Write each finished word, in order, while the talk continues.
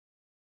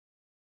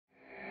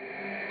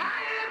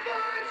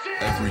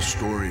Every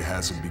story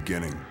has a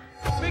beginning.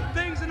 Big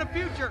things in the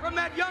future from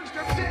that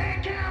youngster.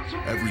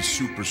 Every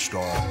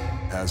superstar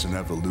has an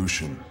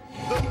evolution.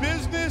 The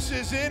business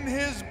is in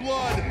his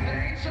blood.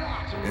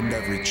 And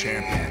every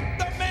champion,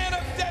 The man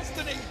of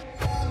destiny,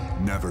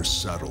 never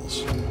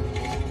settles.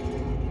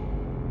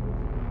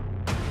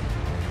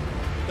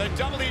 The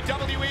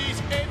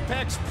WWE's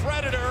Apex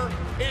Predator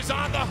is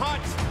on the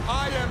hunt.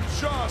 I am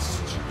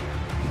just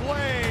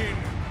plain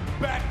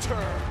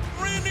better.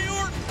 Randy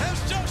Orton has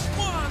just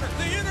won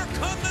the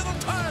Intercontinental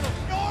title.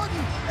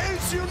 Orton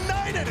is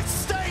United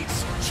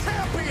States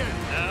champion.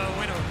 The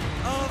winner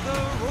of the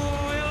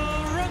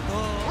Royal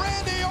Rumble.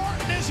 Randy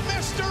Orton is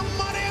Mr.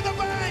 Money in the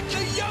Bank.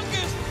 The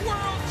youngest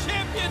world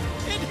champion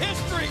in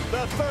history.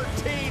 The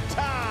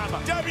 13-time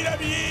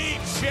WWE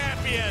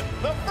Champion.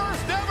 The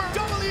first ever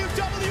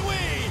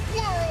WWE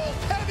World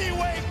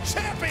Heavyweight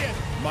Champion.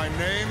 My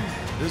name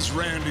is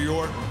Randy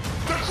Orton,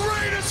 the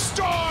greatest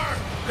star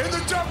in the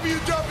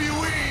WWE.